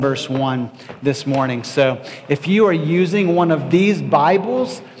verse 1 this morning. So if you are using one of these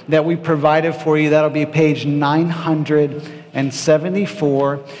Bibles that we provided for you, that'll be page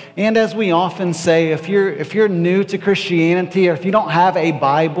 974. And as we often say, if you're new to Christianity, or if you don't have a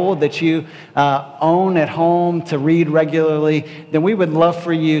Bible that you own at home to read regularly, then we would love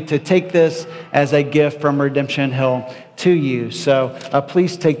for you to take this as a gift from Redemption Hill to you. So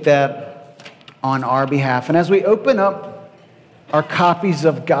please take that on our behalf. And as we open up our copies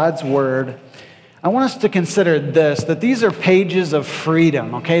of God's Word, I want us to consider this, that these are pages of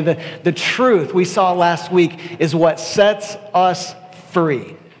freedom, okay? The truth we saw last week is what sets us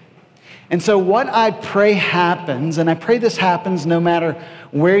free. And so what I pray happens, and I pray this happens no matter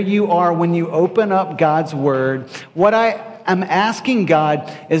where you are when you open up God's Word, what I'm asking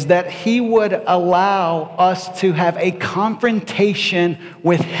God is that He would allow us to have a confrontation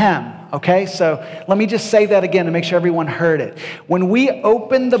with Him. Okay, so let me just say that again to make sure everyone heard it. When we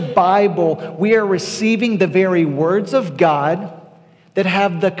open the Bible, we are receiving the very words of God that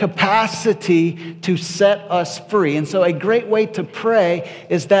have the capacity to set us free. And so a great way to pray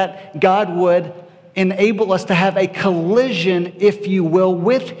is that God would enable us to have a collision, if you will,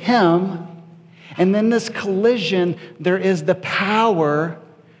 with Him. And then this collision, there is the power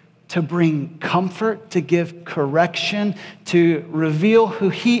to bring comfort, to give correction, to reveal who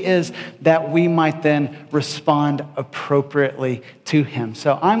He is, that we might then respond appropriately to Him.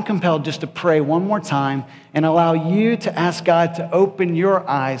 So I'm compelled just to pray one more time and allow you to ask God to open your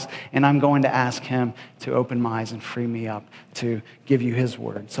eyes, and I'm going to ask Him to open my eyes and free me up to give you His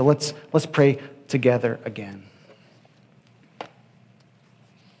word. So let's pray together again.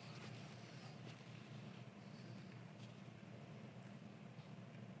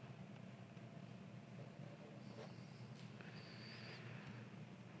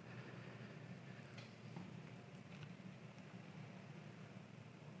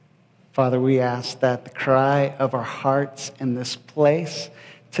 Father, we ask that the cry of our hearts in this place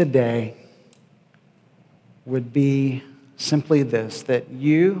today would be simply this, that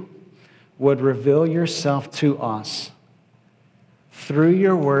you would reveal yourself to us through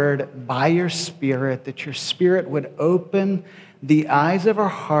your word, by your Spirit, that your Spirit would open the eyes of our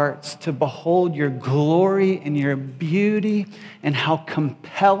hearts to behold your glory and your beauty and how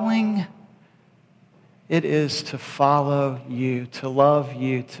compelling it is to follow you, to love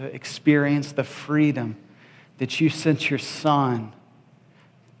you, to experience the freedom that you sent your Son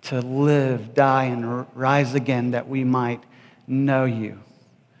to live, die, and rise again, that we might know you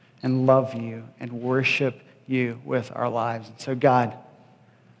and love you and worship you with our lives. And so, God,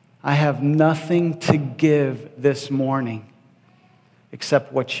 I have nothing to give this morning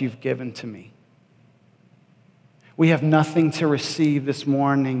except what you've given to me. We have nothing to receive this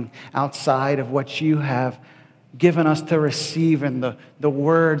morning outside of what you have given us to receive in the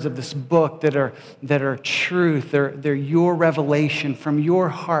words of this book that are truth. They're your revelation from your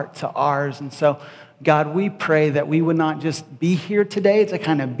heart to ours. And so, God, we pray that we would not just be here today to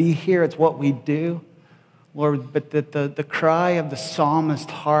kind of be here. It's what we do, Lord, but that the cry of the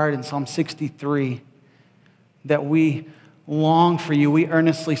psalmist heart in Psalm 63, that we long for you, we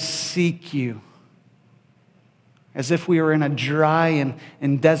earnestly seek you, as if we were in a dry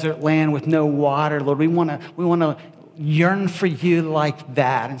and desert land with no water, Lord. We want to yearn for you like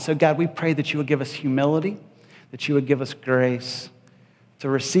that. And so, God, we pray that you would give us humility, that you would give us grace to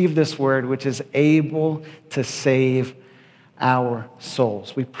receive this word, which is able to save our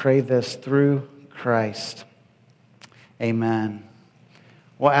souls. We pray this through Christ. Amen.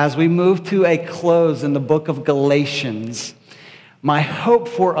 Well, as we move to a close in the book of Galatians, my hope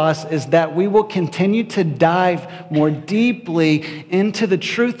for us is that we will continue to dive more deeply into the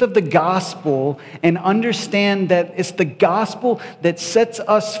truth of the gospel and understand that it's the gospel that sets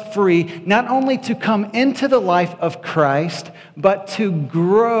us free, not only to come into the life of Christ, but to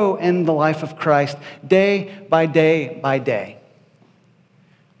grow in the life of Christ day by day by day.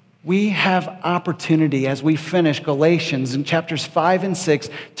 We have opportunity as we finish Galatians in chapters 5 and 6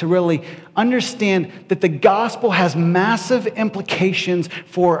 to really understand that the gospel has massive implications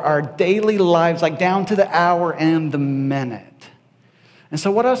for our daily lives, like down to the hour and the minute. And so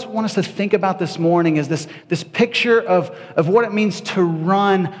what I want us to think about this morning is this picture of what it means to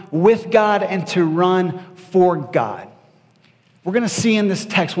run with God and to run for God. We're going to see in this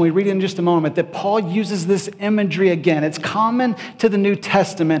text, when we read it in just a moment, that Paul uses this imagery again. It's common to the New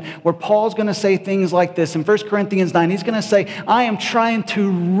Testament, where Paul's going to say things like this. In 1 Corinthians 9, he's going to say, I am trying to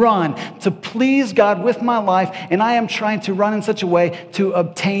run to please God with my life, and I am trying to run in such a way to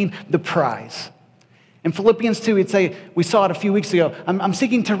obtain the prize. In Philippians 2, he'd say, we saw it a few weeks ago, I'm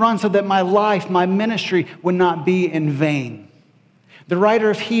seeking to run so that my life, my ministry would not be in vain. The writer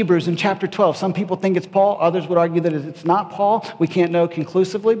of Hebrews in chapter 12, some people think it's Paul, others would argue that it's not Paul. We can't know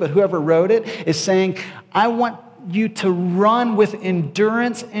conclusively, but whoever wrote it is saying, I want you to run with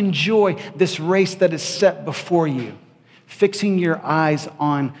endurance and joy this race that is set before you, fixing your eyes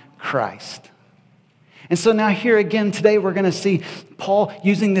on Christ. And so now here again today we're going to see Paul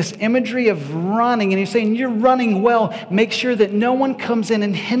using this imagery of running, and he's saying, you're running well. Make sure that no one comes in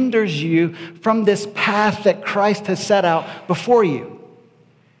and hinders you from this path that Christ has set out before you.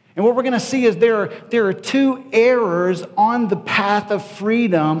 And what we're going to see is there are two errors on the path of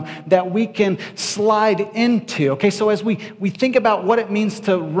freedom that we can slide into. Okay, so as we think about what it means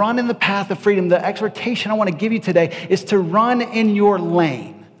to run in the path of freedom, the exhortation I want to give you today is to run in your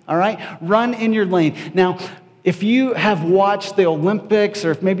lane. All right? Run in your lane. Now, if you have watched the Olympics,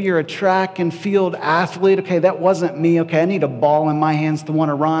 or if maybe you're a track and field athlete, okay, that wasn't me, okay, I need a ball in my hands to want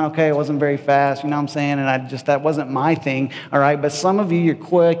to run, okay, it wasn't very fast, you know what I'm saying, and that wasn't my thing, all right, but some of you, you're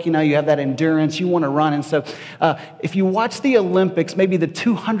quick, you know, you have that endurance, you want to run, and so if you watch the Olympics, maybe the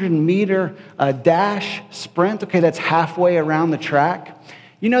 200-meter dash sprint, okay, that's halfway around the track,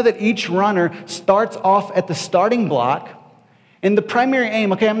 you know that each runner starts off at the starting block. And the primary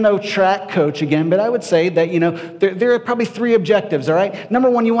aim, okay, I'm no track coach again, but I would say that, you know, there are probably three objectives, all right?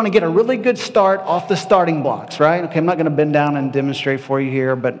 Number one, you want to get a really good start off the starting blocks, right? Okay, I'm not going to bend down and demonstrate for you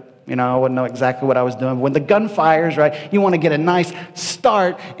here, but, you know, I wouldn't know exactly what I was doing. When the gun fires, right, you want to get a nice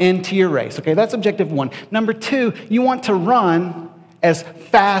start into your race, okay? That's objective one. Number two, you want to run as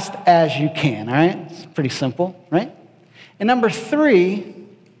fast as you can, all right? It's pretty simple, right? And number three,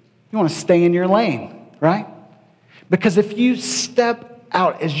 you want to stay in your lane, right? Because if you step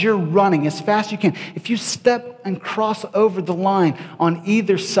out as you're running as fast as you can, if you step and cross over the line on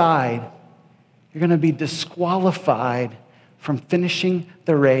either side, you're going to be disqualified from finishing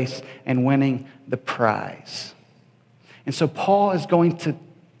the race and winning the prize. And so Paul is going to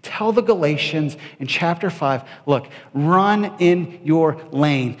tell the Galatians in chapter 5, look, run in your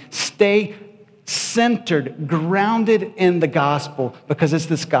lane. Stay centered, grounded in the gospel, because it's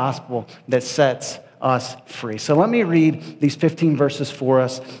this gospel that sets us free. So let me read these 15 verses for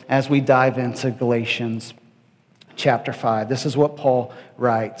us as we dive into Galatians chapter 5. This is what Paul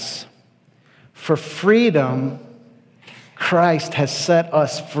writes. For freedom, Christ has set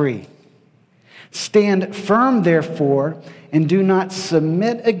us free. Stand firm, therefore, and do not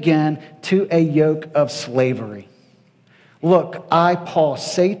submit again to a yoke of slavery. Look, I, Paul,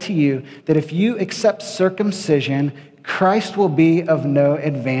 say to you that if you accept circumcision, Christ will be of no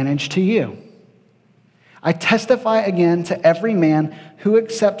advantage to you. I testify again to every man who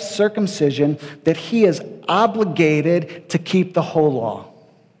accepts circumcision that he is obligated to keep the whole law.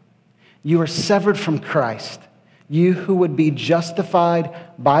 You are severed from Christ. You who would be justified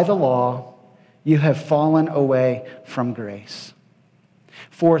by the law, you have fallen away from grace.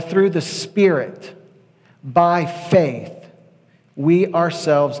 For through the Spirit, by faith, we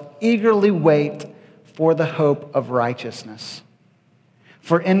ourselves eagerly wait for the hope of righteousness.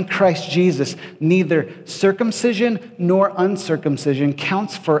 For in Christ Jesus, neither circumcision nor uncircumcision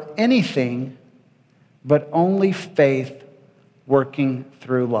counts for anything, but only faith working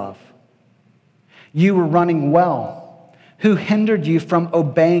through love. You were running well. Who hindered you from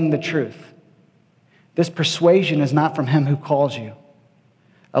obeying the truth? This persuasion is not from him who calls you.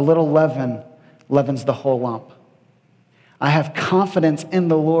 A little leaven leavens the whole lump. I have confidence in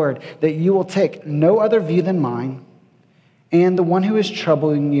the Lord that you will take no other view than mine, and the one who is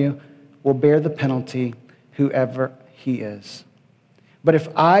troubling you will bear the penalty, whoever he is. But if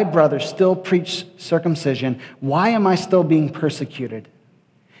I, brothers, still preach circumcision, why am I still being persecuted?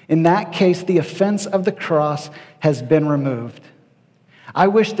 In that case, the offense of the cross has been removed. I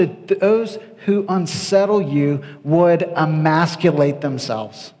wish that those who unsettle you would emasculate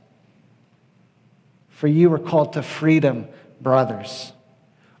themselves. For you are called to freedom, brothers.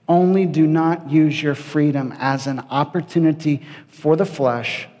 Only do not use your freedom as an opportunity for the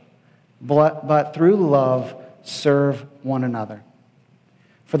flesh, but through love serve one another.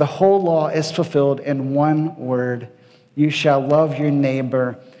 For the whole law is fulfilled in one word: you shall love your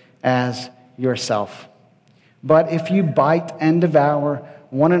neighbor as yourself. But if you bite and devour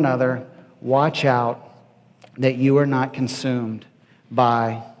one another, watch out that you are not consumed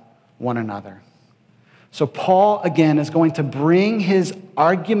by one another. So Paul, again, is going to bring his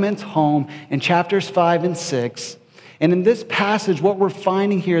arguments home in chapters 5 and 6, And in this passage, what we're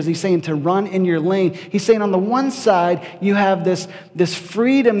finding here is he's saying to run in your lane. He's saying on the one side, you have this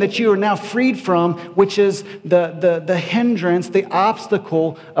freedom that you are now freed from, which is the hindrance, the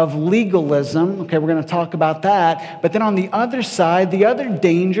obstacle of legalism. Okay, we're going to talk about that. But then on the other side, the other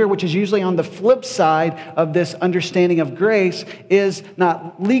danger, which is usually on the flip side of this understanding of grace, is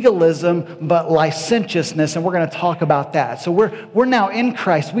not legalism, but licentiousness. And we're going to talk about that. So we're now in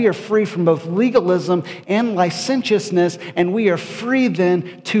Christ. We are free from both legalism and licentiousness. And we are free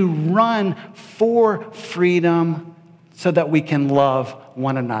then to run for freedom so that we can love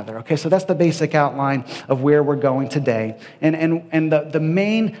one another. Okay, so that's the basic outline of where we're going today. And the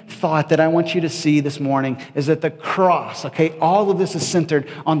main thought that I want you to see this morning is that the cross, okay, all of this is centered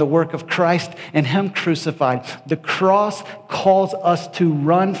on the work of Christ and Him crucified. The cross calls us to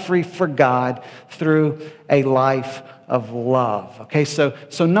run free for God through a life of love. Okay, so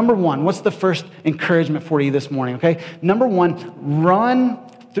number one, what's the first encouragement for you this morning? Okay, number one, run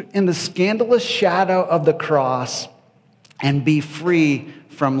in the scandalous shadow of the cross and be free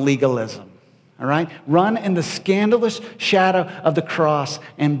from legalism. All right, run in the scandalous shadow of the cross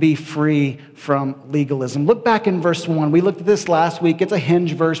and be free from legalism. Look back in verse 1. We looked at this last week. It's a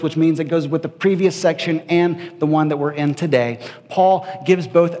hinge verse, which means it goes with the previous section and the one that we're in today. Paul gives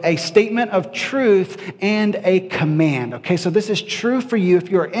both a statement of truth and a command. Okay, so this is true for you if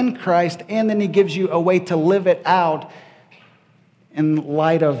you are in Christ, and then he gives you a way to live it out in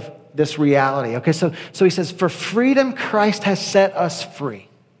light of this reality. Okay, so he says, for freedom Christ has set us free.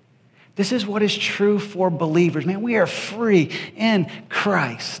 This is what is true for believers. Man, we are free in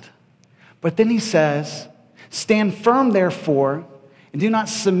Christ. But then he says, stand firm, therefore, and do not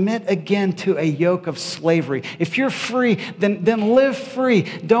submit again to a yoke of slavery. If you're free, then live free.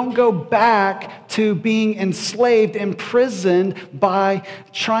 Don't go back to being enslaved, imprisoned by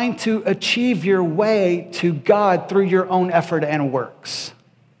trying to achieve your way to God through your own effort and works.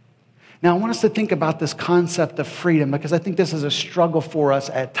 Now, I want us to think about this concept of freedom because I think this is a struggle for us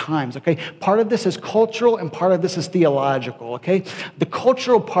at times, okay? Part of this is cultural and part of this is theological, okay? The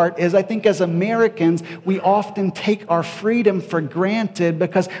cultural part is, I think as Americans, we often take our freedom for granted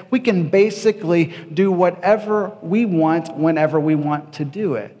because we can basically do whatever we want whenever we want to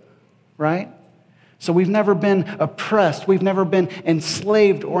do it, right? So we've never been oppressed. We've never been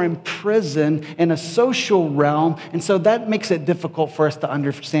enslaved or imprisoned in a social realm. And so that makes it difficult for us to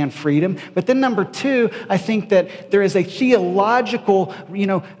understand freedom. But then number two, I think that there is a theological,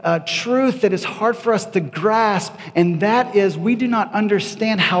 truth that is hard for us to grasp. And that is we do not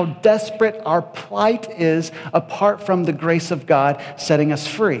understand how desperate our plight is apart from the grace of God setting us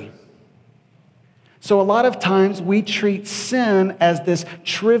free. So a lot of times we treat sin as this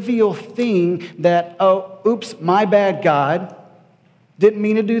trivial thing that, oops, my bad, God. Didn't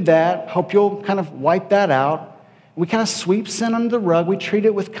mean to do that. Hope you'll kind of wipe that out. We kind of sweep sin under the rug. We treat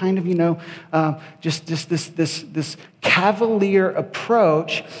it with kind of, just this cavalier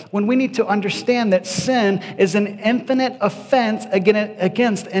approach when we need to understand that sin is an infinite offense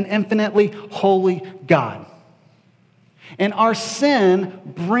against an infinitely holy God. And our sin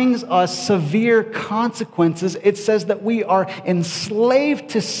brings us severe consequences. It says that we are enslaved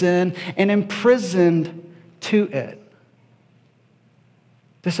to sin and imprisoned to it.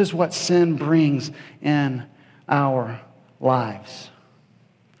 This is what sin brings in our lives.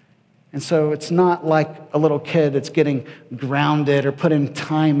 And so it's not like a little kid that's getting grounded or put in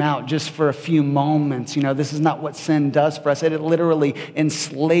time out just for a few moments. This is not what sin does for us. It literally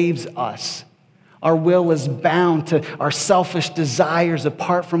enslaves us. Our will is bound to our selfish desires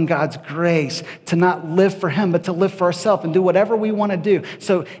apart from God's grace, to not live for Him, but to live for ourselves and do whatever we want to do.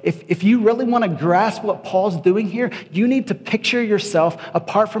 So if you really want to grasp what Paul's doing here, you need to picture yourself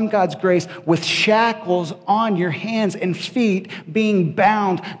apart from God's grace with shackles on your hands and feet, being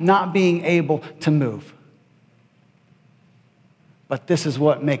bound, not being able to move. But this is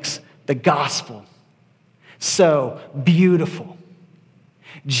what makes the gospel so beautiful.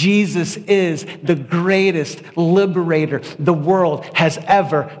 Jesus is the greatest liberator the world has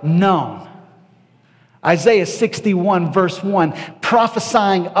ever known. Isaiah 61 verse 1,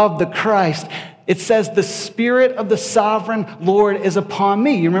 prophesying of the Christ, it says, the Spirit of the sovereign Lord is upon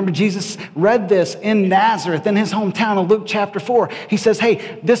me. You remember Jesus read this in Nazareth, in his hometown in Luke chapter 4. He says,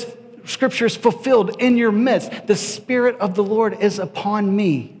 hey, this scripture is fulfilled in your midst. The Spirit of the Lord is upon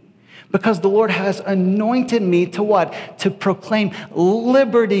me. Because the Lord has anointed me to what? To proclaim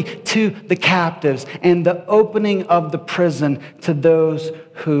liberty to the captives and the opening of the prison to those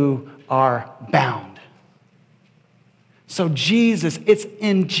who are bound. So Jesus, it's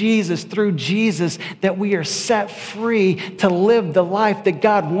in Jesus, through Jesus, that we are set free to live the life that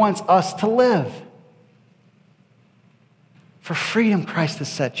God wants us to live. For freedom, Christ has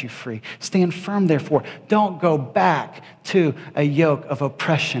set you free. Stand firm, therefore. Don't go back to a yoke of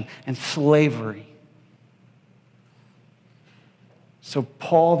oppression and slavery. So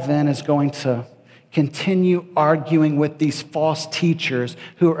Paul then is going to continue arguing with these false teachers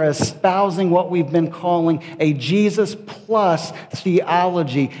who are espousing what we've been calling a Jesus plus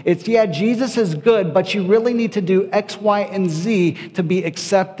theology. It's, yeah, Jesus is good, but you really need to do X, Y, and Z to be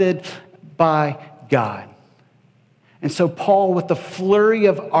accepted by God. And so Paul, with the flurry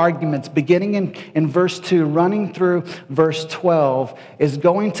of arguments, beginning in verse 2, running through verse 12, is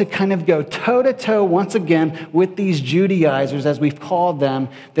going to kind of go toe-to-toe once again with these Judaizers, as we've called them,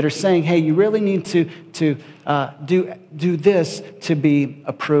 that are saying, hey, you really need to do this to be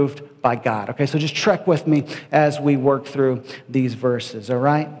approved by God. Okay, so just trek with me as we work through these verses, all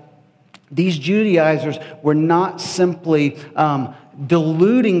right? These Judaizers were not simply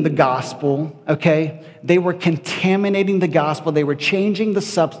diluting the gospel, okay? They were contaminating the gospel. They were changing the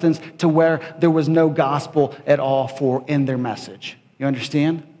substance to where there was no gospel at all in their message. You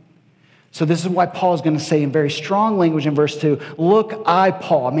understand? So this is why Paul is going to say in very strong language in verse 2, look, I,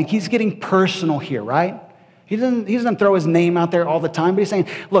 Paul. I mean, he's getting personal here, right? He doesn't throw his name out there all the time, but he's saying,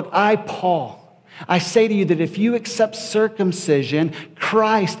 look, I, Paul, I say to you that if you accept circumcision,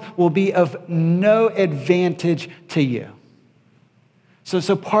 Christ will be of no advantage to you.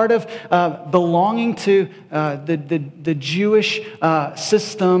 So part of belonging to the Jewish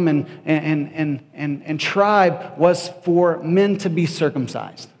system and tribe was for men to be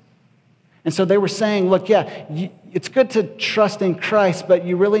circumcised. And so they were saying, look, yeah, it's good to trust in Christ, but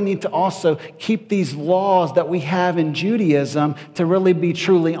you really need to also keep these laws that we have in Judaism to really be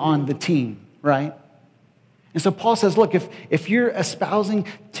truly on the team, right? And so Paul says, look, if you're espousing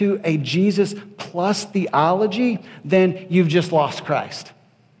to a Jesus plus theology, then you've just lost Christ.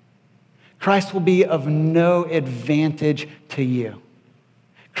 Christ will be of no advantage to you.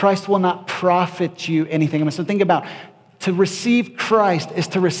 Christ will not profit you anything. I mean, so think about, to receive Christ is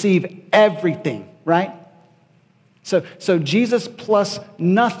to receive everything, right? So Jesus plus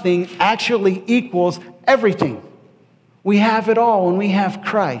nothing actually equals everything. We have it all when we have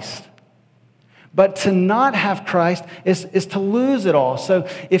Christ. But to not have Christ is to lose it all. So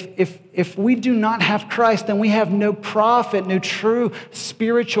if we do not have Christ, then we have no profit, no true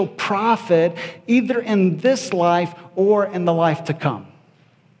spiritual profit, either in this life or in the life to come.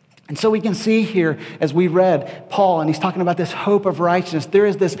 And so we can see here, as we read Paul, and he's talking about this hope of righteousness, there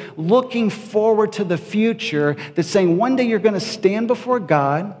is this looking forward to the future that's saying one day you're going to stand before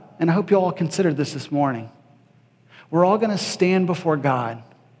God, and I hope you all considered this morning. We're all going to stand before God.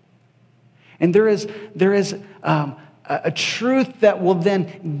 And there is a truth that will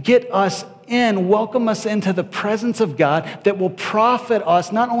then get us in, welcome us into the presence of God, that will profit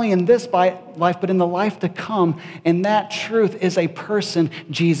us not only in this life, but in the life to come. And that truth is a person,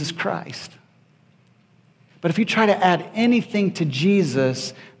 Jesus Christ. But if you try to add anything to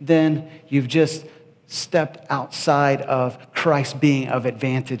Jesus, then you've just stepped outside of Christ being of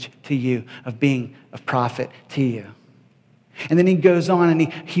advantage to you, of being of profit to you. And then he goes on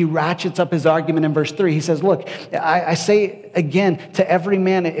and he ratchets up his argument in verse 3. He says, look, I say again to every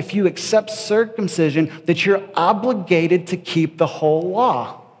man, if you accept circumcision, that you're obligated to keep the whole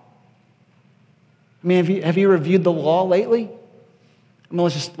law. I mean, have you reviewed the law lately? I mean,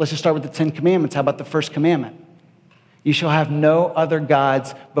 let's just start with the 10 Commandments. How about the first commandment? You shall have no other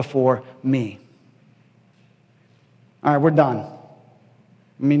gods before me. All right, we're done.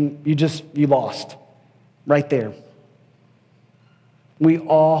 I mean, you lost right there. We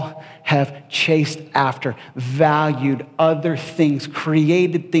all have chased after, valued other things,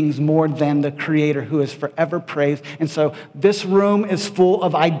 created things more than the Creator who is forever praised. And so this room is full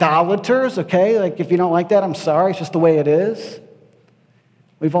of idolaters, okay? Like if you don't like that, I'm sorry. It's just the way it is.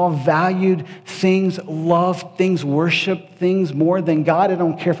 We've all valued things, loved things, worshiped things more than God. I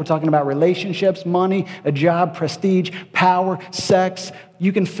don't care if we're talking about relationships, money, a job, prestige, power, sex.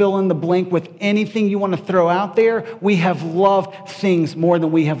 You can fill in the blank with anything you want to throw out there. We have loved things more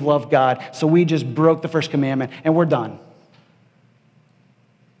than we have loved God. So we just broke the first commandment and we're done.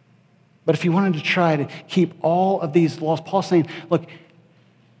 But if you wanted to try to keep all of these laws, Paul's saying, look,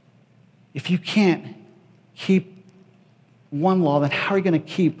 if you can't keep one law, then how are you going to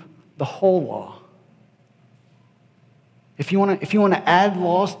keep the whole law? If you want to add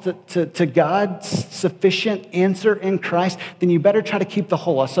laws to God's sufficient answer in Christ, then you better try to keep the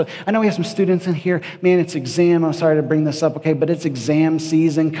whole law. So I know we have some students in here. Man, it's exam. I'm sorry to bring this up, okay, but it's exam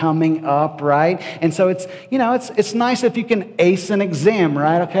season coming up, right? And so it's nice if you can ace an exam,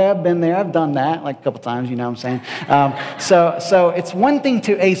 right? Okay, I've been there. I've done that like a couple times. You know what I'm saying? So it's one thing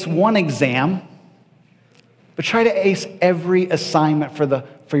to ace one exam. but try to ace every assignment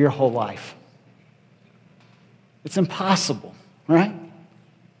for your whole life. It's impossible, right?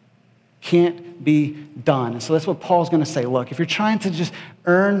 Can't be done. And so that's what Paul's going to say. Look, if you're trying to just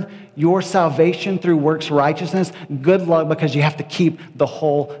earn your salvation through works righteousness, good luck, because you have to keep the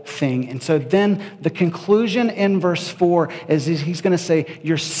whole thing. And so then the conclusion in verse 4 is he's going to say,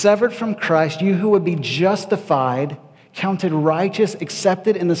 you're severed from Christ, you who would be justified, counted righteous,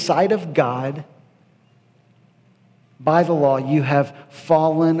 accepted in the sight of God by the law, you have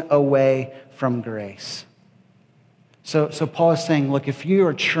fallen away from grace. So Paul is saying, look, if you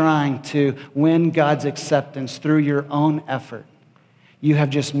are trying to win God's acceptance through your own effort, you have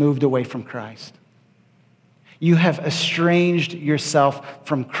just moved away from Christ. You have estranged yourself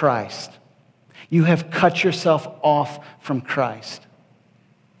from Christ. You have cut yourself off from Christ.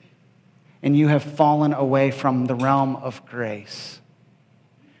 And you have fallen away from the realm of grace.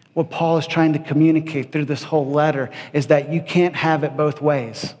 What Paul is trying to communicate through this whole letter is that you can't have it both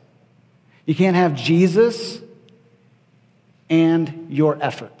ways. You can't have Jesus and your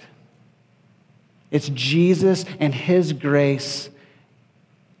effort. It's Jesus and his grace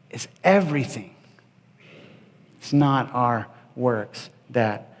is everything. It's not our works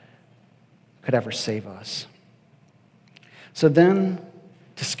that could ever save us. So then,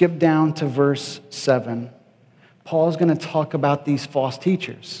 to skip down to verse 7, Paul's going to talk about these false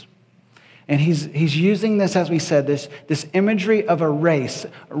teachers. And he's using this, as we said, this imagery of a race,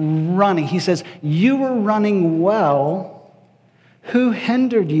 running. He says, you were running well. Who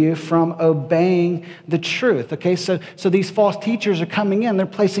hindered you from obeying the truth? Okay, so these false teachers are coming in. They're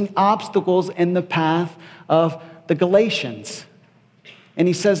placing obstacles in the path of the Galatians. And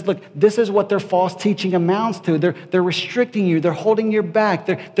he says, look, this is what their false teaching amounts to. They're restricting you. They're holding you back.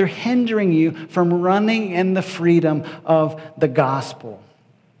 They're hindering you from running in the freedom of the gospel.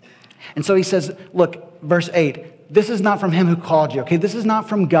 And so he says, look, verse 8, this is not from him who called you. Okay, this is not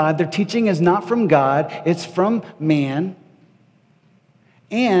from God. Their teaching is not from God. It's from man.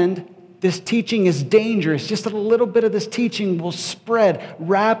 And this teaching is dangerous. Just a little bit of this teaching will spread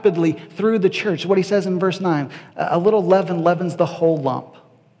rapidly through the church. What he says in verse 9, a little leaven leavens the whole lump.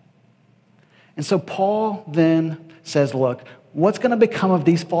 And so Paul then says, look, what's going to become of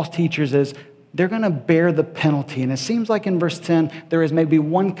these false teachers is they're going to bear the penalty. And it seems like in verse 10, there is maybe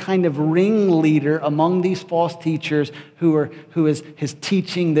one kind of ringleader among these false teachers who is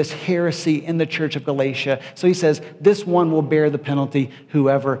teaching this heresy in the church of Galatia. So he says, this one will bear the penalty,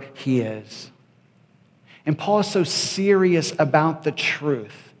 whoever he is. And Paul is so serious about the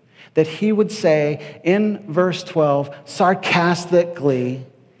truth that he would say in verse 12, sarcastically,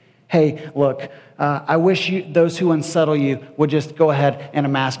 hey, look, I wish those who unsettle you would just go ahead and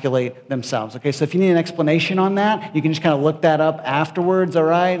emasculate themselves. Okay, so if you need an explanation on that, you can just kind of look that up afterwards, all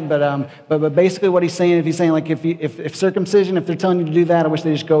right? But basically what he's saying, like if circumcision, if they're telling you to do that, I wish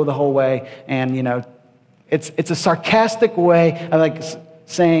they just go the whole way. And, you know, it's a sarcastic way of like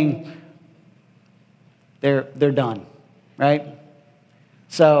saying they're done, right?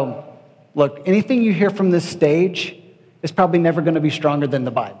 So, look, anything you hear from this stage is probably never going to be stronger than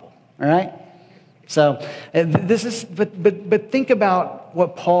the Bible, all right? So this is, but think about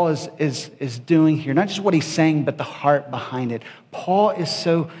what Paul is doing here. Not just what he's saying, but the heart behind it. Paul is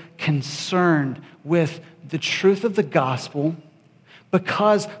so concerned with the truth of the gospel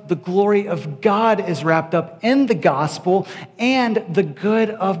because the glory of God is wrapped up in the gospel, and the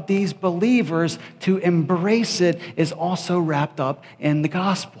good of these believers to embrace it is also wrapped up in the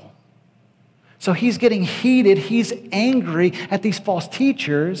gospel. So he's getting heated, he's angry at these false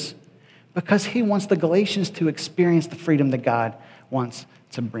teachers, because he wants the Galatians to experience the freedom that God wants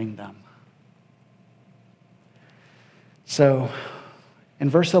to bring them. So in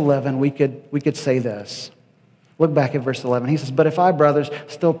verse 11, we could say this. Look back at verse 11. He says, but if I, brothers,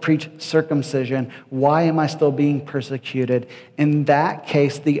 still preach circumcision, why am I still being persecuted? In that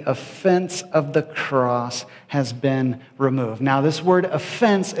case, the offense of the cross has been removed. Now, this word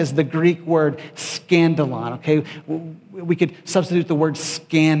offense is the Greek word scandalon, okay? We could substitute the word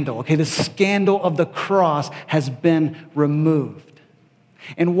scandal, okay? The scandal of the cross has been removed.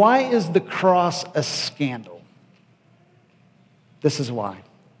 And why is the cross a scandal? This is why.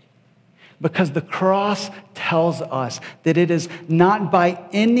 Because the cross tells us that it is not by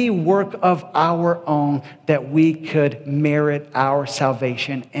any work of our own that we could merit our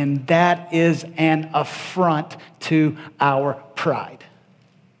salvation. And that is an affront to our pride.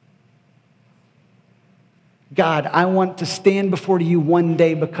 God, I want to stand before you one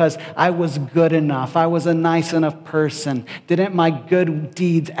day because I was good enough. I was a nice enough person. Didn't my good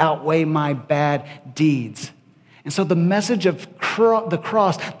deeds outweigh my bad deeds? And so the message of the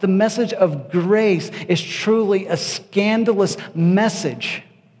cross, the message of grace, is truly a scandalous message.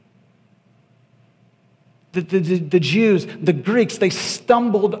 The Jews, the Greeks, they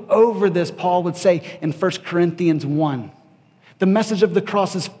stumbled over this, Paul would say in 1 Corinthians 1. The message of the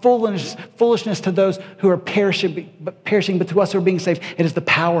cross is foolishness to those who are perishing, but to us who are being saved, it is the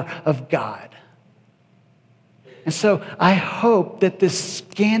power of God. And so I hope that this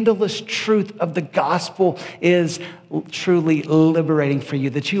scandalous truth of the gospel is truly liberating for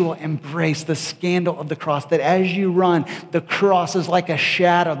you, that you will embrace the scandal of the cross, that as you run, the cross is like a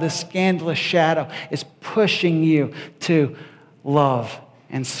shadow. This scandalous shadow is pushing you to love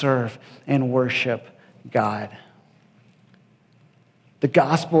and serve and worship God. The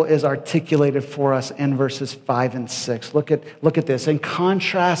gospel is articulated for us in verses 5 and 6. Look at this. In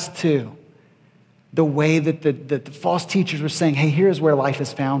contrast to the way that the false teachers were saying, hey, here's where life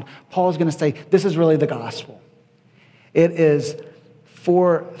is found, Paul is going to say, this is really the gospel. It is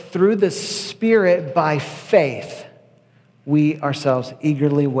through the Spirit by faith, we ourselves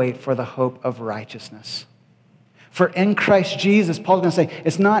eagerly wait for the hope of righteousness. For in Christ Jesus, Paul's going to say,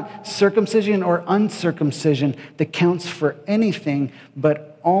 it's not circumcision or uncircumcision that counts for anything,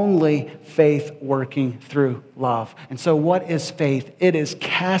 but only faith working through love. And so what is faith? It is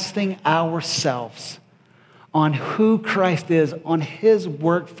casting ourselves on who Christ is, on his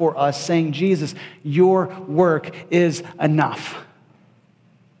work for us, saying, Jesus, your work is enough.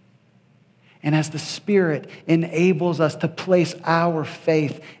 And as the Spirit enables us to place our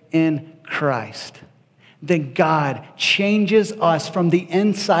faith in Christ, then God changes us from the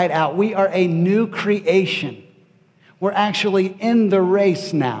inside out. We are a new creation. We're actually in the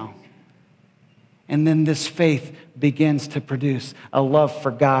race now. And then this faith begins to produce a love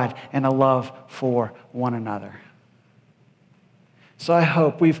for God and a love for one another. So I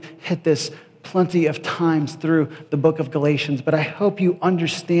hope we've hit this plenty of times through the book of Galatians, but I hope you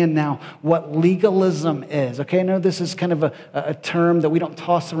understand now what legalism is. Okay, I know this is kind of a term that we don't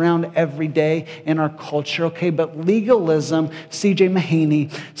toss around every day in our culture, okay, but legalism, C.J.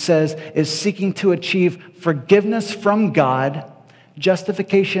 Mahaney says, is seeking to achieve forgiveness from God,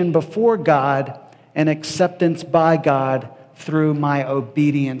 justification before God, and acceptance by God through my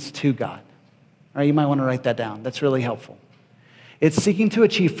obedience to God. All right, you might want to write that down. That's really helpful. It's seeking to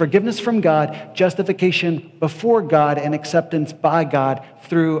achieve forgiveness from God, justification before God, and acceptance by God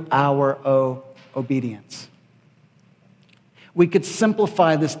through our obedience. We could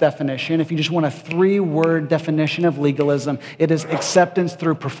simplify this definition. If you just want a 3-word definition of legalism, it is acceptance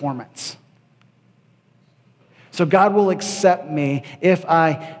through performance. So God will accept me if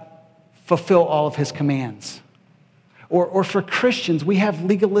I fulfill all of his commands. Or for Christians, we have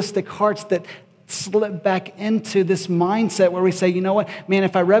legalistic hearts that slip back into this mindset where we say, you know what, man,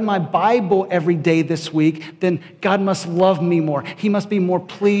 if I read my Bible every day this week, then God must love me more. He must be more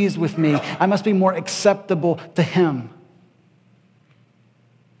pleased with me. I must be more acceptable to him.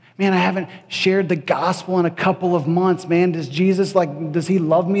 Man, I haven't shared the gospel in a couple of months. Man, does he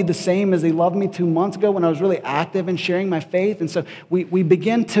love me the same as he loved me 2 months ago when I was really active in sharing my faith? And so we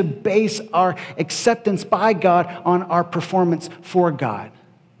begin to base our acceptance by God on our performance for God.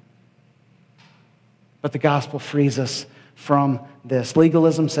 But the gospel frees us from this.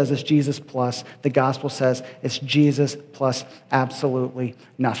 Legalism says it's Jesus plus. The gospel says it's Jesus plus absolutely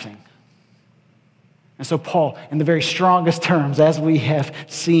nothing. And so Paul, in the very strongest terms, as we have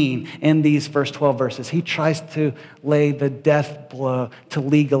seen in these first 12 verses, he tries to lay the death blow to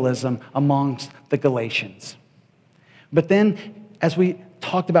legalism amongst the Galatians. But then, as we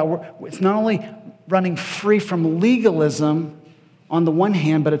talked about, it's not only running free from legalism on the one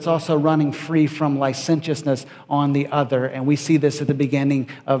hand, but it's also running free from licentiousness on the other. And we see this at the beginning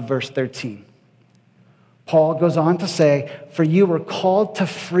of verse 13. Paul goes on to say, for you were called to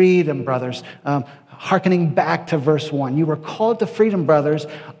freedom, brothers. Hearkening back to verse 1. You were called to freedom, brothers,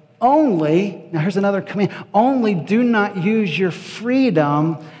 only, now here's another command, only do not use your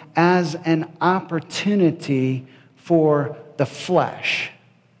freedom as an opportunity for the flesh.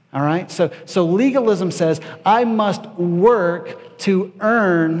 All right? So legalism says, I must work to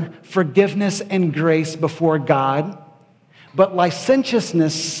earn forgiveness and grace before God. But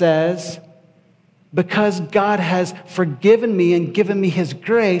licentiousness says, because God has forgiven me and given me his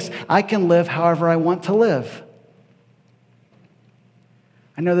grace, I can live however I want to live.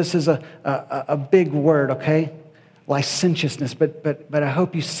 I know this is a big word, okay? Licentiousness, but I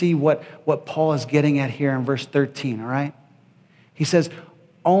hope you see what Paul is getting at here in verse 13, all right? He says,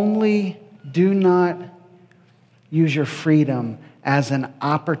 only do not use your freedom as an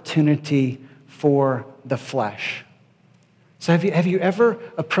opportunity for the flesh. So have you ever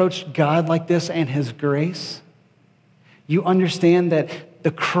approached God like this and his grace? You understand that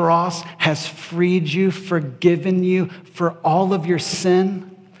the cross has freed you, forgiven you for all of your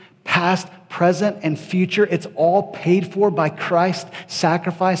sin, past, present, and future. It's all paid for by Christ's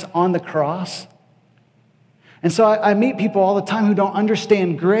sacrifice on the cross. And so I meet people all the time who don't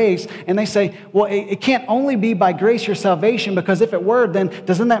understand grace, and they say, well, it can't only be by grace your salvation, because if it were, then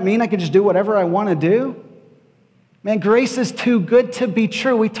doesn't that mean I can just do whatever I want to do? Man, grace is too good to be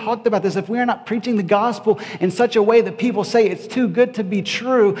true. We talked about this. If we are not preaching the gospel in such a way that people say it's too good to be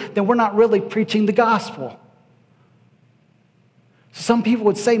true, then we're not really preaching the gospel. Some people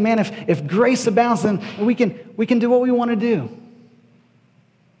would say, man, if grace abounds, then we can do what we want to do.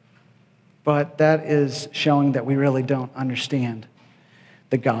 But that is showing that we really don't understand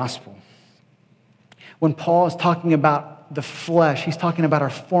the gospel. When Paul is talking about the flesh, he's talking about our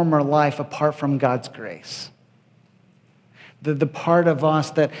former life apart from God's grace. The part of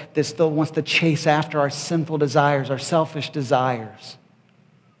us that still wants to chase after our sinful desires, our selfish desires.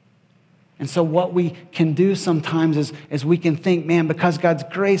 And so what we can do sometimes is we can think, man, because God's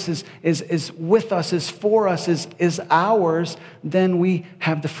grace is with us, is for us, is ours, then we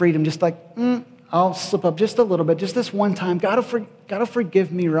have the freedom. Just like, I'll slip up just a little bit, just this one time. God will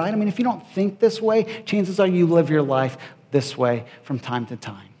forgive me, right? I mean, if you don't think this way, chances are you live your life this way from time to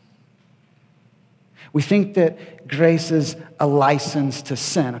time. We think that grace is a license to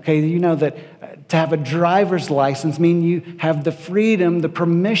sin, okay? You know that to have a driver's license means you have the freedom, the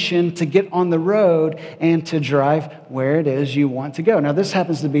permission to get on the road and to drive where it is you want to go. Now, this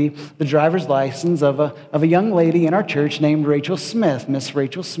happens to be the driver's license of a young lady in our church named Rachel Smith, Miss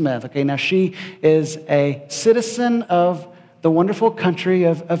Rachel Smith. Okay, now she is a citizen of the wonderful country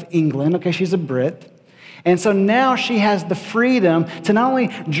of England. Okay, she's a Brit. And so now she has the freedom to not only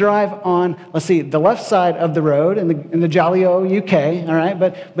drive on, the left side of the road in the jolly old UK, all right,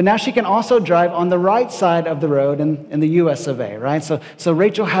 but now she can also drive on the right side of the road in the US of A, right? So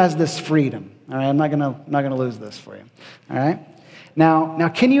Rachel has this freedom, all right? I'm not gonna lose this for you, all right? Now,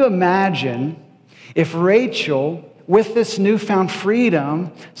 can you imagine if Rachel, with this newfound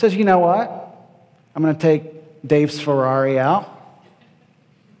freedom, says, you know what? I'm gonna take Dave's Ferrari out.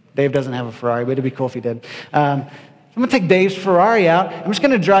 Dave doesn't have a Ferrari, but it'd be cool if he did. I'm going to take Dave's Ferrari out. I'm just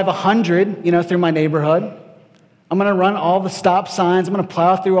going to drive 100, through my neighborhood. I'm going to run all the stop signs. I'm going to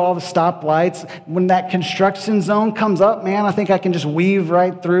plow through all the stop lights. When that construction zone comes up, man, I think I can just weave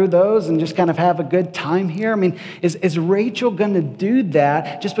right through those and just kind of have a good time here. I mean, is Rachel going to do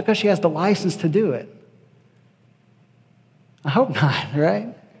that just because she has the license to do it? I hope not,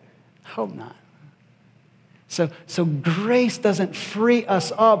 right? I hope not. So grace doesn't free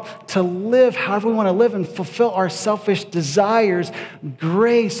us up to live however we want to live and fulfill our selfish desires.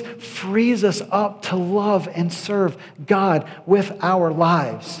 Grace frees us up to love and serve God with our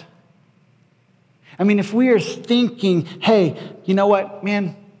lives. I mean, if we are thinking, hey, you know what,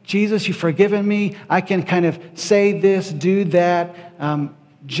 man, Jesus, you've forgiven me. I can kind of say this, do that,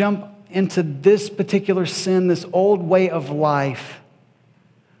 jump into this particular sin, this old way of life,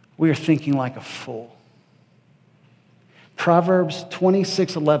 we are thinking like a fool. Proverbs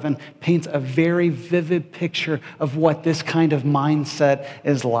 26:11 paints a very vivid picture of what this kind of mindset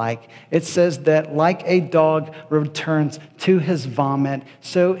is like. It says that like a dog returns to his vomit,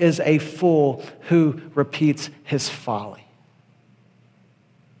 so is a fool who repeats his folly.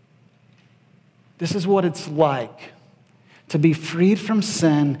 This is what it's like to be freed from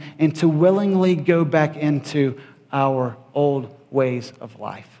sin and to willingly go back into our old ways of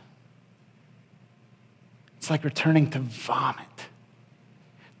life. It's like returning to vomit.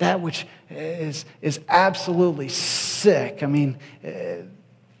 That which is absolutely sick. I mean,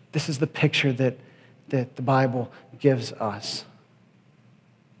 this is the picture that the Bible gives us.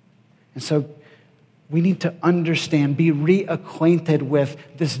 And so we need to understand, be reacquainted with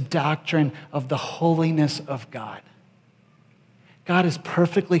this doctrine of the holiness of God. God is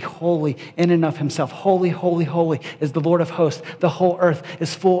perfectly holy in and of himself. Holy, holy, holy is the Lord of hosts. The whole earth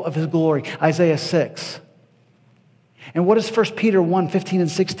is full of his glory. Isaiah 6. And what does 1 Peter 1, 15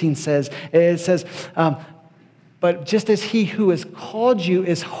 and 16 says? It says, but just as he who has called you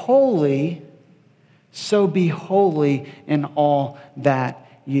is holy, so be holy in all that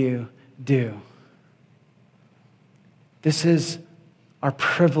you do. This is our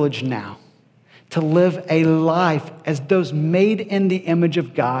privilege now, to live a life as those made in the image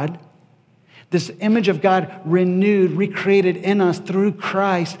of God. This image of God renewed, recreated in us through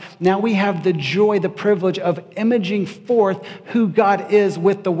Christ. Now we have the joy, the privilege of imaging forth who God is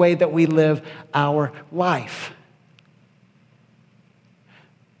with the way that we live our life.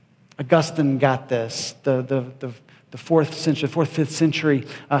 Augustine got this, the the 5th century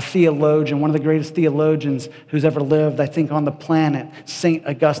theologian, one of the greatest theologians who's ever lived, I think, on the planet, St.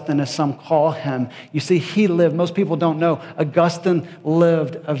 Augustine, as some call him. You see, most people don't know, Augustine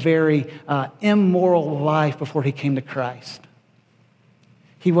lived a very immoral life before he came to Christ.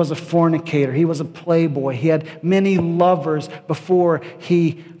 He was a fornicator. He was a playboy. He had many lovers before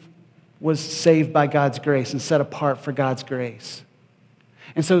he was saved by God's grace and set apart for God's grace.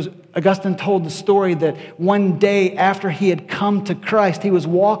 And so Augustine told the story that one day after he had come to Christ, he was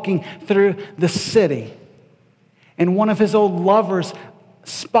walking through the city. And one of his old lovers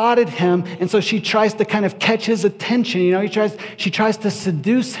spotted him, and so she tries to kind of catch his attention. She tries to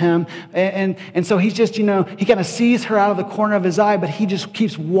seduce him. And so he's just, he kind of sees her out of the corner of his eye, but he just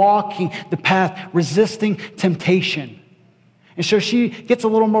keeps walking the path, resisting temptation. And so she gets a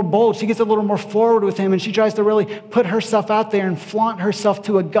little more bold. She gets a little more forward with him, and she tries to really put herself out there and flaunt herself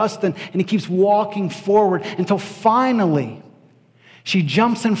to Augustine, and he keeps walking forward until finally she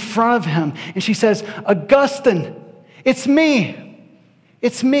jumps in front of him, and she says, "Augustine, it's me.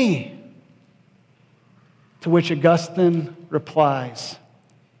 It's me." To which Augustine replies,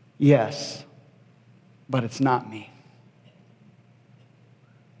 "Yes, but it's not me."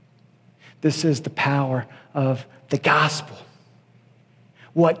 This is the power of the gospel.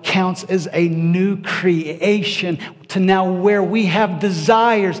 What counts as a new creation to now where we have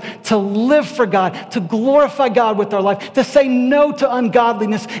desires to live for God, to glorify God with our life, to say no to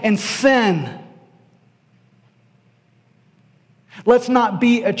ungodliness and sin. Let's not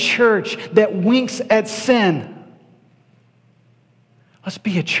be a church that winks at sin. Let's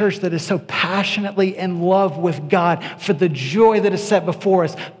be a church that is so passionately in love with God for the joy that is set before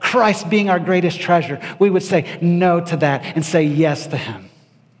us, Christ being our greatest treasure. We would say no to that and say yes to Him.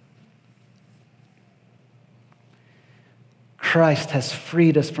 Christ has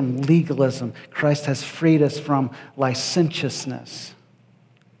freed us from legalism. Christ has freed us from licentiousness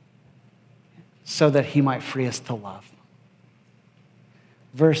so that He might free us to love.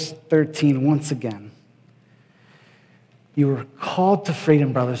 Verse 13, once again. You were called to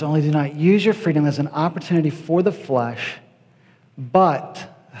freedom, brothers, only do not use your freedom as an opportunity for the flesh, but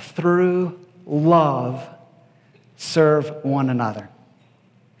through love serve one another.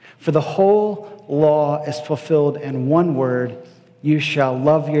 For the whole law is fulfilled in one word: you shall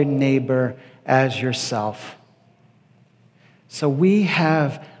love your neighbor as yourself. So we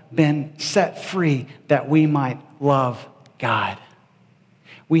have been set free that we might love God.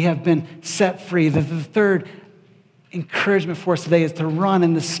 We have been set free. The third encouragement for us today is to run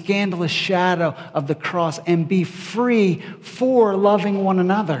in the scandalous shadow of the cross and be free for loving one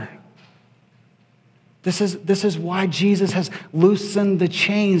another. This is why Jesus has loosened the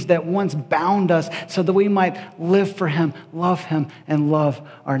chains that once bound us so that we might live for Him, and love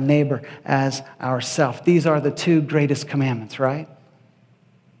our neighbor as ourselves. These are the two greatest commandments, right?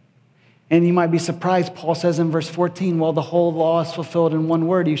 And you might be surprised, Paul says in verse 14, well, the whole law is fulfilled in one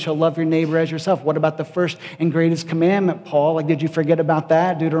word: you shall love your neighbor as yourself. What about the first and greatest commandment, Paul? Did you forget about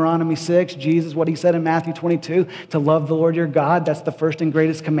that? Deuteronomy 6, Jesus, what He said in Matthew 22, to love the Lord your God, that's the first and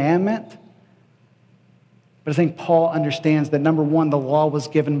greatest commandment. But I think Paul understands that, number one, the law was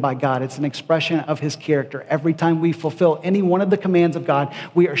given by God. It's an expression of His character. Every time we fulfill any one of the commands of God,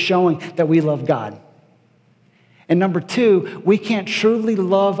 we are showing that we love God. And number two, we can't truly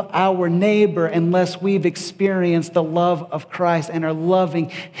love our neighbor unless we've experienced the love of Christ and are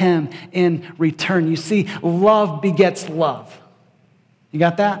loving Him in return. You see, love begets love. You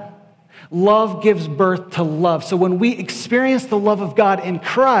got that? Love gives birth to love. So when we experience the love of God in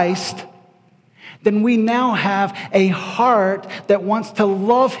Christ, then we now have a heart that wants to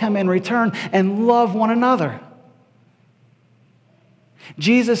love Him in return and love one another.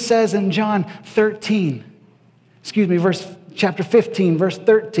 Jesus says in chapter 15, verse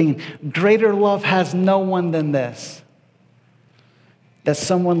 13, greater love has no one than this, that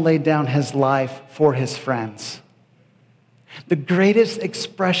someone laid down his life for his friends. The greatest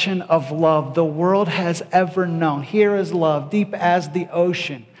expression of love the world has ever known. Here is love, deep as the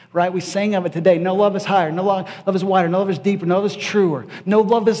ocean. Right? We sang of it today. No love is higher. No love is wider. No love is deeper. No love is truer. No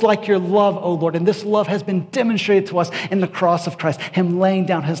love is like your love, O Lord. And this love has been demonstrated to us in the cross of Christ, Him laying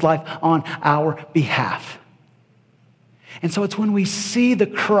down His life on our behalf. And so it's when we see the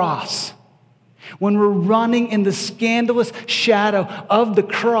cross, when we're running in the scandalous shadow of the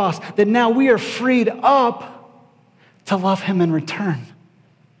cross, that now we are freed up to love Him in return.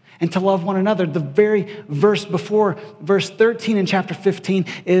 And to love one another. The very verse before verse 13 in chapter 15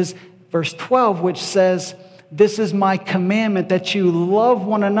 is verse 12, which says, this is my commandment, that you love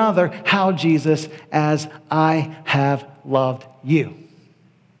one another. How, Jesus? As I have loved you.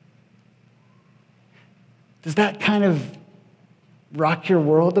 Does that kind of rock your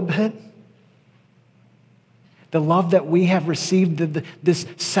world a bit? The love that we have received, this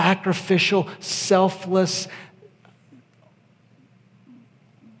sacrificial, selfless,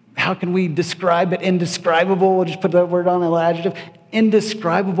 how can we describe it? Indescribable. We'll just put that word on, an adjective.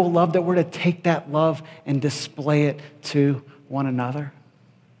 Indescribable love, that we're to take that love and display it to one another.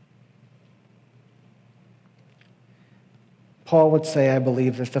 Paul would say, I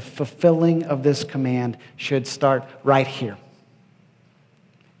believe, that the fulfilling of this command should start right here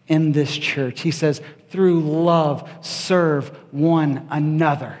in this church. He says, through love, serve one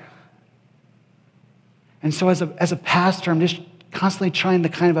another. And so as a pastor, I'm just constantly trying to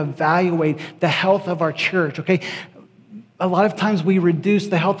kind of evaluate the health of our church, okay? A lot of times we reduce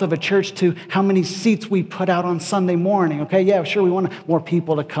the health of a church to how many seats we put out on Sunday morning, okay? Yeah, sure, we want more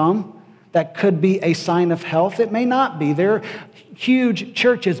people to come. That could be a sign of health. It may not be. There are huge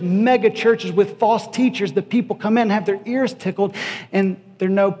churches, mega churches with false teachers that people come in and have their ears tickled, and they're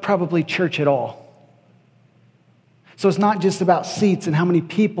no probably church at all. So it's not just about seats and how many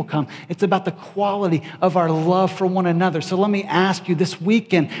people come. It's about the quality of our love for one another. So let me ask you, this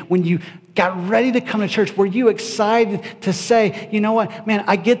weekend, when you got ready to come to church, were you excited to say, you know what, man,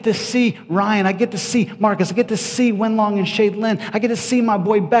 I get to see Ryan, I get to see Marcus, I get to see Winlong and Shade Lynn, I get to see my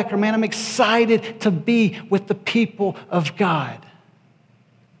boy Becker, man, I'm excited to be with the people of God.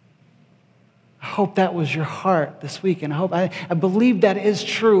 I hope that was your heart this weekend. I believe that is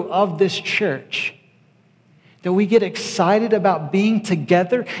true of this church. That we get excited about being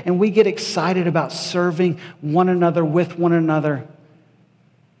together and we get excited about serving one another with one another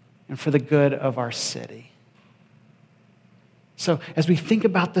and for the good of our city. So as we think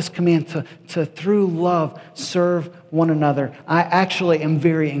about this command to through love, serve one another, I actually am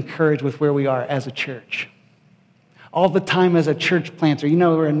very encouraged with where we are as a church. All the time as a church planter, you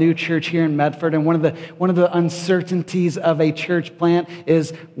know, we're a new church here in Medford, and one of the uncertainties of a church plant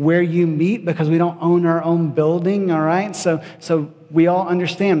is where you meet, because we don't own our own building, all right? So we all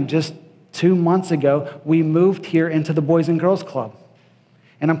understand, just 2 months ago, we moved here into the Boys and Girls Club.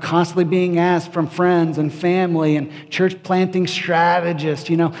 And I'm constantly being asked from friends and family and church planting strategists,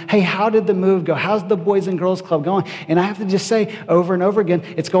 you know, hey, how did the move go? How's the Boys and Girls Club going? And I have to just say over and over again,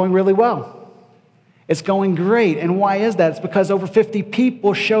 it's going really well. It's going great. And why is that? It's because over 50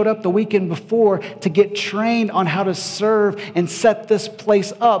 people showed up the weekend before to get trained on how to serve and set this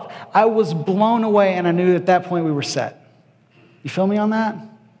place up. I was blown away, and I knew at that point we were set. You feel me on that?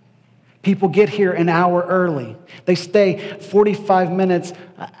 People get here an hour early. They stay 45 minutes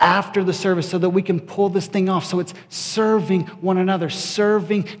after the service so that we can pull this thing off. So it's serving one another,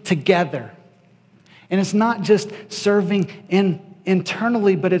 serving together. And it's not just serving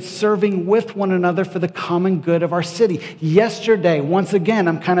internally, but it's serving with one another for the common good of our city. Yesterday, once again,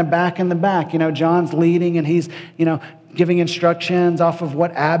 I'm kind of back in the back. You know, John's leading and he's, you know, giving instructions off of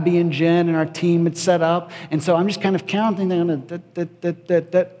what Abby and Jen and our team had set up. And so I'm just kind of counting down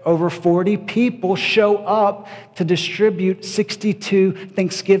that over 40 people show up to distribute 62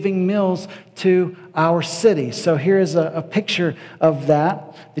 Thanksgiving meals to our city. So here is a picture of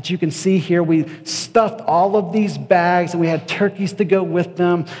that you can see here. We stuffed all of these bags and we had turkeys to go with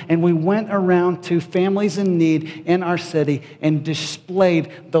them. And we went around to families in need in our city and displayed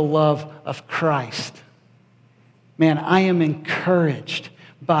the love of Christ. Man, I am encouraged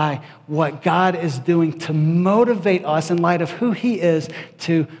by what God is doing to motivate us in light of who He is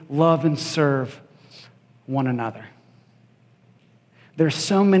to love and serve one another. There's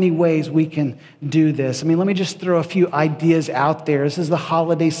so many ways we can do this. I mean, let me just throw a few ideas out there. This is the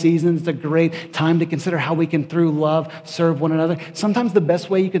holiday season. It's a great time to consider how we can, through love, serve one another. Sometimes the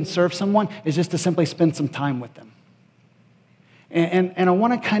best way you can serve someone is just to simply spend some time with them. And I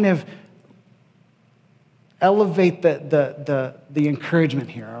want to kind of elevate the encouragement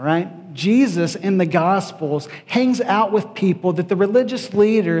here, all right? Jesus in the Gospels hangs out with people that the religious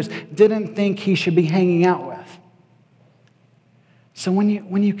leaders didn't think he should be hanging out with. So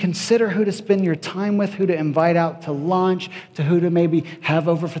when you consider who to spend your time with, who to invite out to lunch, to who to maybe have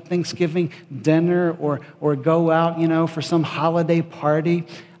over for Thanksgiving dinner or go out, you know, for some holiday party,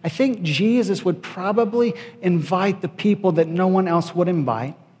 I think Jesus would probably invite the people that no one else would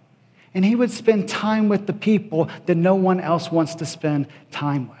invite. And he would spend time with the people that no one else wants to spend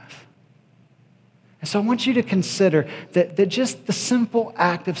time with. And so I want you to consider that just the simple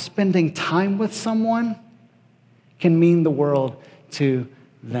act of spending time with someone can mean the world to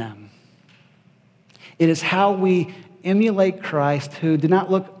them. It is how we emulate Christ, who did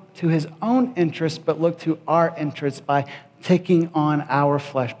not look to his own interests, but look to our interests by taking on our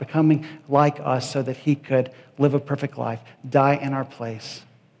flesh, becoming like us so that he could live a perfect life, die in our place,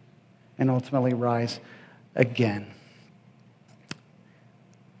 and ultimately rise again.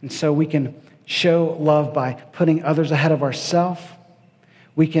 And so we can show love by putting others ahead of ourselves.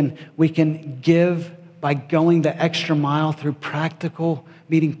 We can give by going the extra mile through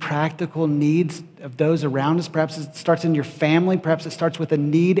meeting practical needs of those around us. Perhaps it starts in your family. Perhaps it starts with a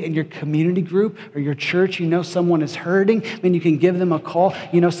need in your community group or your church. You know someone is hurting, and you can give them a call.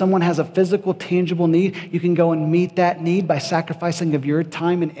 You know someone has a physical, tangible need. You can go and meet that need by sacrificing of your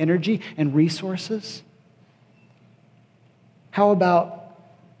time and energy and resources. How about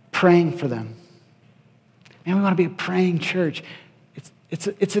praying for them? Man, we want to be a praying church.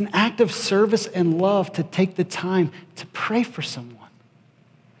 It's an act of service and love to take the time to pray for someone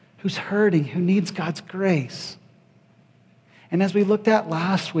who's hurting, who needs God's grace. And as we looked at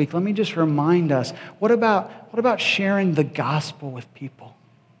last week, let me just remind us, what about sharing the gospel with people?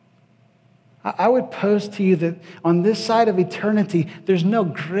 I would pose to you that on this side of eternity, there's no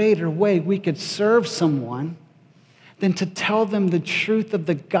greater way we could serve someone than to tell them the truth of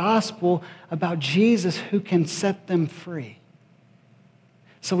the gospel about Jesus who can set them free.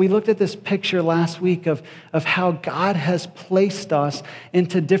 So we looked at this picture last week of how God has placed us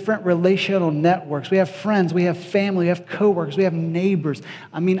into different relational networks. We have friends, we have family, we have coworkers, we have neighbors.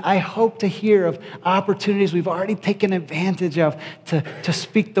 I mean, I hope to hear of opportunities we've already taken advantage of to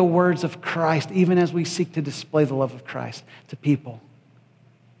speak the words of Christ, even as we seek to display the love of Christ to people.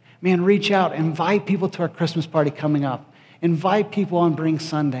 Man, reach out, invite people to our Christmas party coming up. Invite people on Bring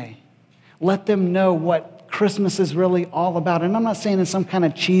Sunday. Let them know what Christmas is really all about. And I'm not saying in some kind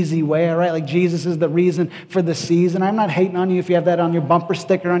of cheesy way, all right? Like Jesus is the reason for the season. I'm not hating on you if you have that on your bumper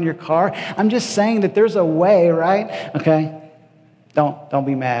sticker on your car. I'm just saying that there's a way, right? Okay? Don't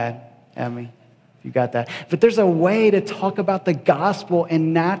be mad at me if you got that. But there's a way to talk about the gospel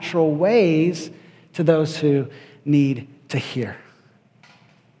in natural ways to those who need to hear.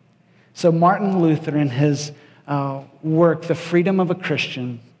 So Martin Luther, in his work, The Freedom of a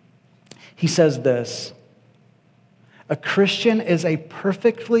Christian, he says this: a Christian is a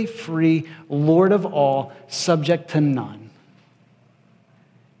perfectly free Lord of all, subject to none.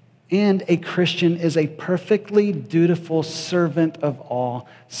 And a Christian is a perfectly dutiful servant of all,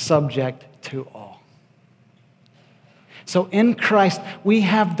 subject to all. So in Christ, we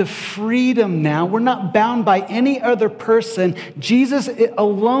have the freedom now. We're not bound by any other person. Jesus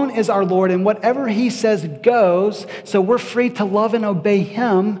alone is our Lord, and whatever he says goes. So we're free to love and obey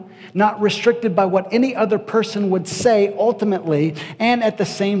him, not restricted by what any other person would say ultimately. And at the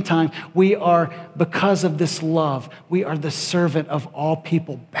same time, we are, because of this love, we are the servant of all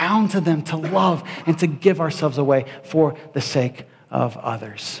people, bound to them to love and to give ourselves away for the sake of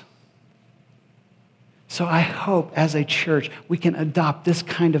others. So I hope as a church we can adopt this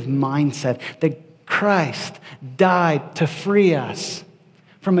kind of mindset that Christ died to free us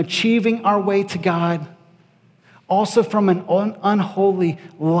from achieving our way to God, also from an unholy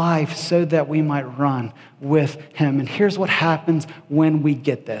life, so that we might run with him. And here's what happens when we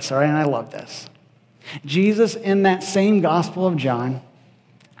get this, all right? And I love this. Jesus, in that same Gospel of John,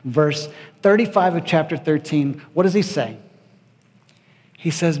 verse 35 of chapter 13, what does he say?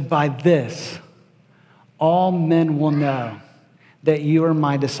 He says, "By this, all men will know that you are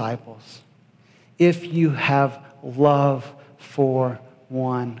my disciples, if you have love for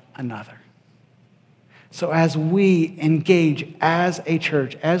one another." So as we engage as a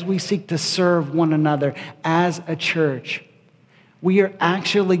church, as we seek to serve one another as a church, we are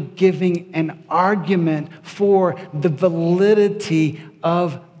actually giving an argument for the validity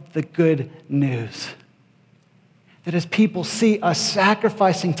of the good news. That as people see us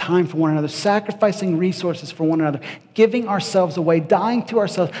sacrificing time for one another, sacrificing resources for one another, giving ourselves away, dying to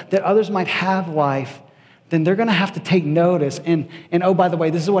ourselves that others might have life, then they're going to have to take notice. And oh, by the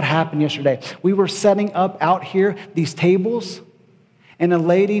way, this is what happened yesterday. We were setting up out here these tables, and a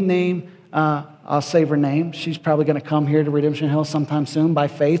lady named, I'll save her name. She's probably going to come here to Redemption Hill sometime soon by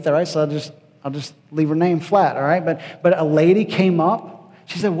faith, all right? So I'll just leave her name flat, all right? But a lady came up.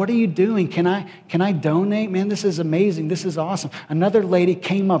 She said, "What are you doing? Can I donate? Man, this is amazing. This is awesome." Another lady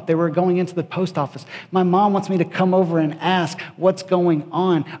came up. They were going into the post office. "My mom wants me to come over and ask what's going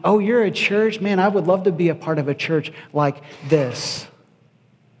on." "Oh, you're a church? Man, I would love to be a part of a church like this."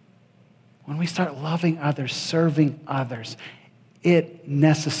 When we start loving others, serving others, it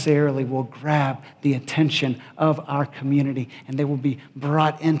necessarily will grab the attention of our community, and they will be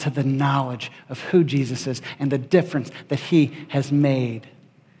brought into the knowledge of who Jesus is and the difference that he has made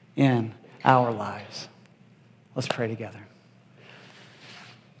in our lives. Let's pray together.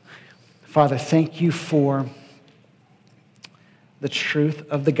 Father, thank you for the truth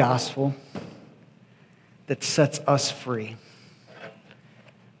of the gospel that sets us free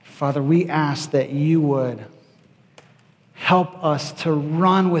Father, we ask that you would help us to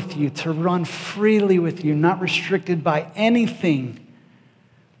run with you, to run freely with you, not restricted by anything,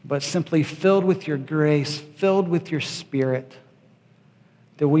 but simply filled with your grace, filled with your Spirit,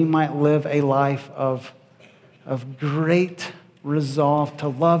 that we might live a life of great resolve to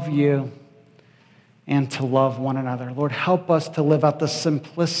love you and to love one another. Lord, help us to live out the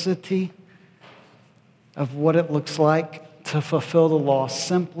simplicity of what it looks like to fulfill the law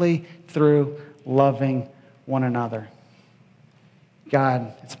simply through loving one another.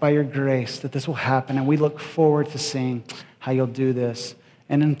 God, it's by your grace that this will happen, and we look forward to seeing how you'll do this.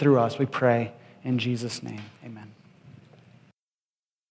 And then through us, we pray in Jesus' name. Amen.